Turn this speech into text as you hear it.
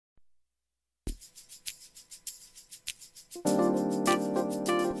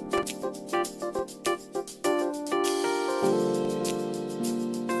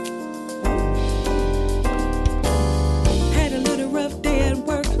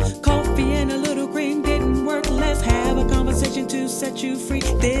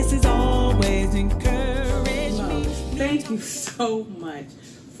you so much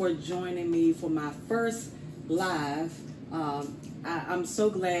for joining me for my first live. I'm so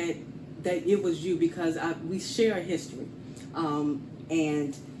glad that it was you because we share a history.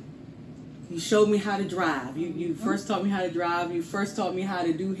 And you showed me how to drive. You first taught me how to drive. You first taught me how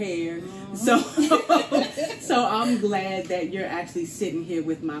to do hair. So I'm glad that you're actually sitting here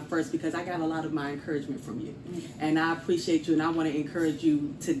with my first, because I got a lot of my encouragement from you. And I appreciate you, and I want to encourage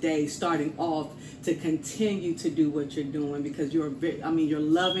you today, starting off, to continue to do what you're doing, because you're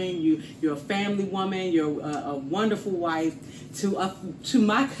loving, you're a family woman, you're a wonderful wife to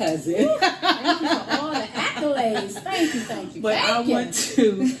my cousin. Thank you for all the accolades. Thank you. But I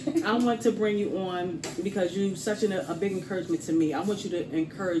want to bring you on because you're such a big encouragement to me. I want you to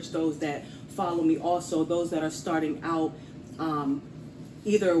encourage those that follow me, also those that are starting out,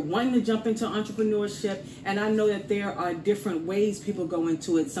 either wanting to jump into entrepreneurship. And I know that there are different ways people go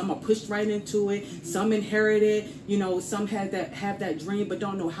into it. Some are pushed right into it. Some inherit it. Some have that dream but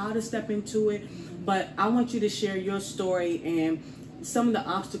don't know how to step into it. But I want you to share your story and some of the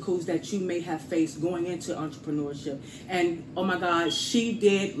obstacles that you may have faced going into entrepreneurship. And oh my God, she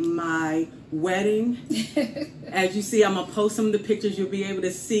did my wedding. As you see, I'm gonna post some of the pictures. You'll be able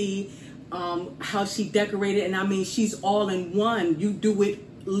to see how she decorated. And I mean, she's all in one. You do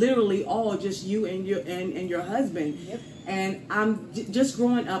it literally all, just you and your husband. Yep. And I'm just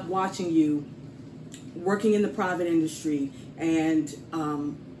growing up watching you working in the private industry, and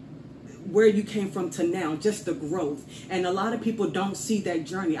where you came from to now, just the growth. And a lot of people don't see that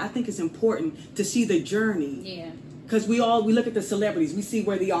journey. I think it's important to see the journey. Yeah. Because we look at the celebrities, we see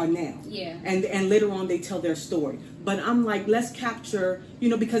where they are now. Yeah. And later on they tell their story. But I'm like, let's capture,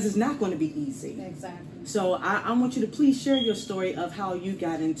 because it's not going to be easy. Exactly. So I want you to please share your story of how you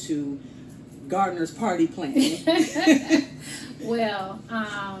got into Gardner's party planning. Well,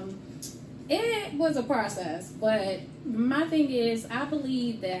 it was a process, but my thing is, I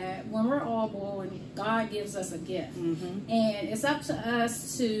believe that when we're all born, God gives us a gift. And it's up to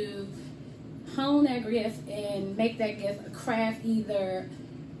us to hone that gift and make that gift a craft. Either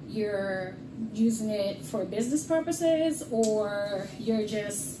you're using it for business purposes or you're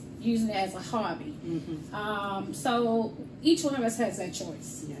just using it as a hobby. So each one of us has that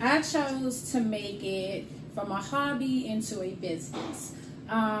choice. Yeah. I chose to make it from a hobby into a business.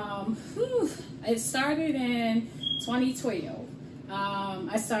 It started in 2012.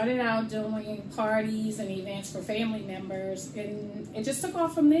 I started out doing parties and events for family members, and it just took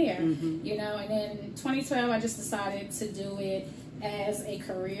off from there. And then 2012 I just decided to do it as a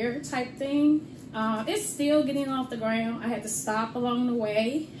career type thing. It's still getting off the ground. I had to stop along the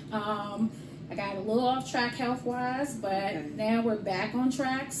way. I got a little off track health-wise, but now we're back on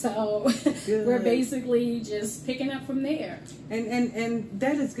track. So we're basically just picking up from there. And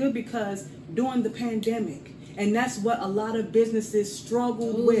that is good, because during the pandemic, and that's what a lot of businesses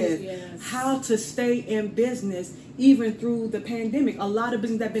struggled with, how to stay in business even through the pandemic. A lot of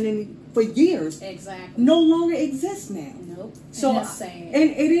businesses that have been in for years no longer exist now. Nope. So and that's sad. And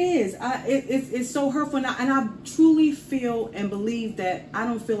it is. It's so hurtful, and I truly feel and believe that I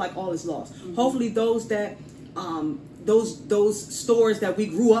don't feel like all is lost. Hopefully, those that those stores that we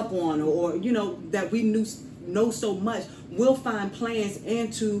grew up on, or that we know so much, will find plans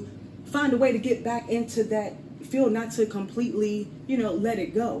and to find a way to get back into that field, not to completely let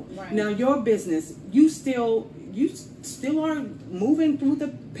it go. Right. Now, your business, you still are moving through the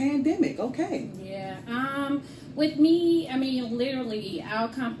pandemic. Okay. Yeah. With me, I mean, literally, our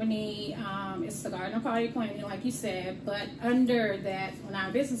company is the Gardner Party Planning, like you said, but under that, on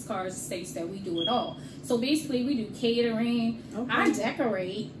our business cards, states that we do it all. So basically, we do catering. I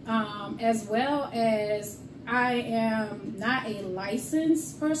decorate, as well as I am not a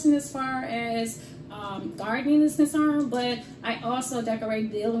licensed person as far as gardening is concerned, but I also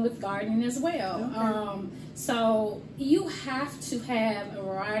decorate dealing with gardening as well. So you have to have a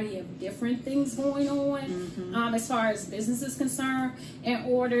variety of different things going on as far as business is concerned, in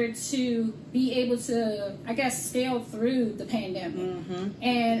order to be able to, I guess, scale through the pandemic.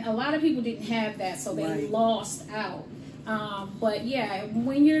 And a lot of people didn't have that, so they lost out. But yeah,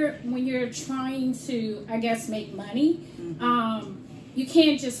 when you're trying to, I guess, make money, you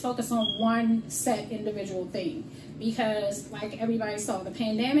can't just focus on one set individual thing, because like everybody saw, the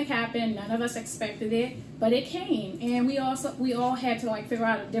pandemic happened. None of us expected it, but it came, and we all had to figure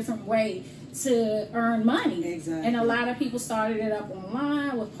out a different way to earn money. And a lot of people started it up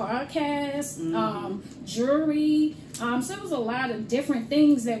online with podcasts, jewelry. So it was a lot of different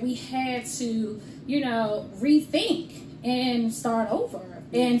things that we had to, rethink and start over.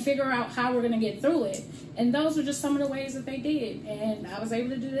 and figure out how we're going to get through it. And those were just some of the ways that they did. And I was able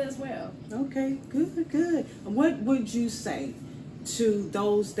to do that as well. Okay, good. What would you say to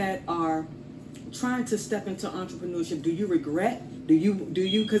those that are trying to step into entrepreneurship? Do you regret? Do you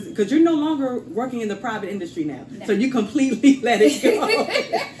because you're no longer working in the private industry now, no. So you completely let it go.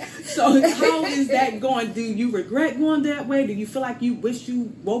 So how is that going? Do you regret going that way? Do you feel like you wish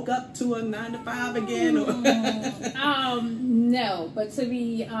you woke up to a 9 to 5 again? Or? No, but to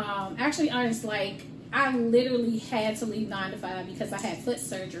be actually honest, like I literally had to leave 9 to 5 because I had foot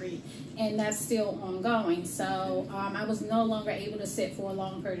surgery, and that's still ongoing. So I was no longer able to sit for a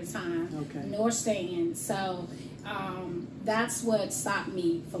long period of time, nor stand. So that's what stopped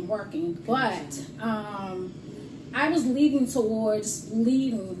me from working. But I was leading towards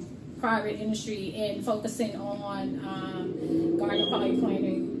leaving private industry and focusing on garden poly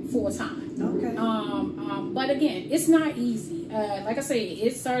planning full time. Okay. But again, it's not easy. Like I said,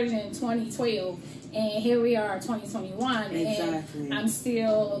 it started in 2012. And here we are, 2021, exactly. And I'm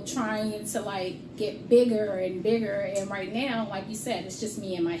still trying to like get bigger and bigger. And right now, like you said, it's just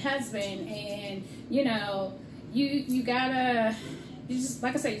me and my husband. And you know, you gotta,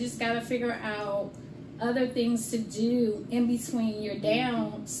 like I said, you just gotta figure out other things to do in between your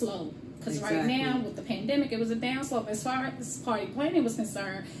down slope. Because right now, with the pandemic, it was a downslope as far as party planning was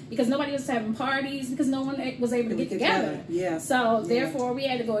concerned, because nobody was having parties, because no one was able to get together. Yeah. So therefore, we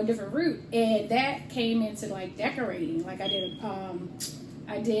had to go a different route, and that came into like decorating. Like I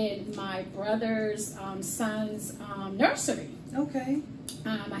did my brother's son's nursery. Okay.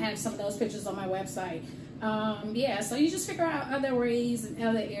 I have some of those pictures on my website. Yeah. So you just figure out other ways and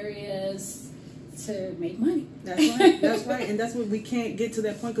other areas to make money. That's right. That's right. And that's what we can't get to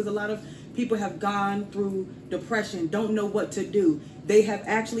that point, because a lot of people have gone through depression, don't know what to do. They have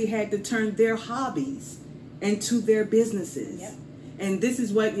actually had to turn their hobbies into their businesses. Yep. And this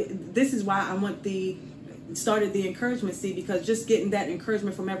is why I started the encouragement seed, because just getting that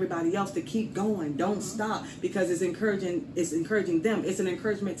encouragement from everybody else to keep going, don't stop, because it's encouraging them. It's an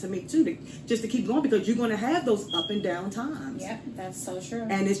encouragement to me too, to keep going, because you're going to have those up and down times. Yeah, that's so true.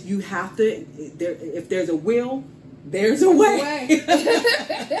 And you have to, if there's a will, there's a way.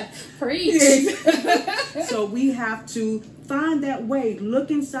 Preach. So we have to find that way, look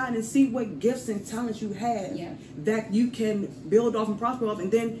inside and see what gifts and talents you have that you can build off and prosper off,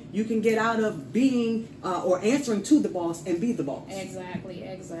 and then you can get out of being or answering to the boss and be the boss. Exactly.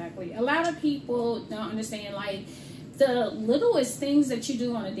 A lot of people don't understand, like, the littlest things that you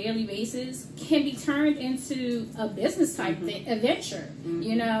do on a daily basis can be turned into a business type adventure.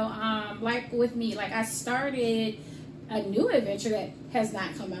 You know, like with me, like I started a new adventure that has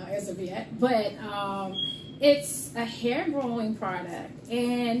not come out as of yet, but it's a hair growing product,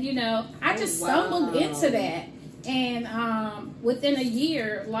 and you know, I just stumbled into that, and within a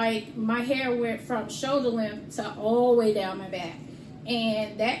year, like my hair went from shoulder length to all the way down my back,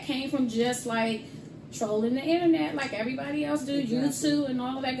 and that came from just like trolling the internet like everybody else do, YouTube and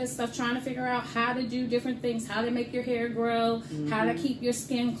all that good stuff, trying to figure out how to do different things, how to make your hair grow, how to keep your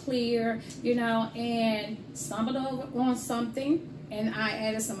skin clear, you know, and stumbled on something, and I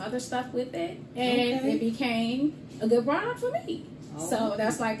added some other stuff with it, and it became a good product for me. So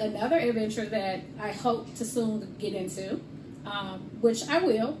that's like another adventure that I hope to soon get into, which I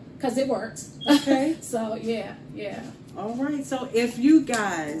will, because it works. Okay. So yeah. All right. So if you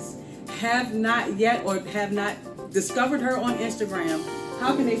guys have not yet or have not discovered her on Instagram,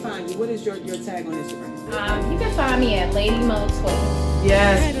 how can they find you? What is your tag on Instagram? You can find me at Lady Mo 12.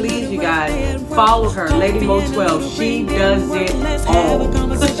 Yes, please, you guys, follow her, Lady Mo 12. She does it all.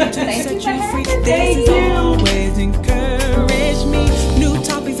 Thank you for having me. Thank you. Always encourage me. New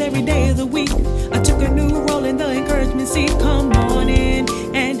topics every day of the week.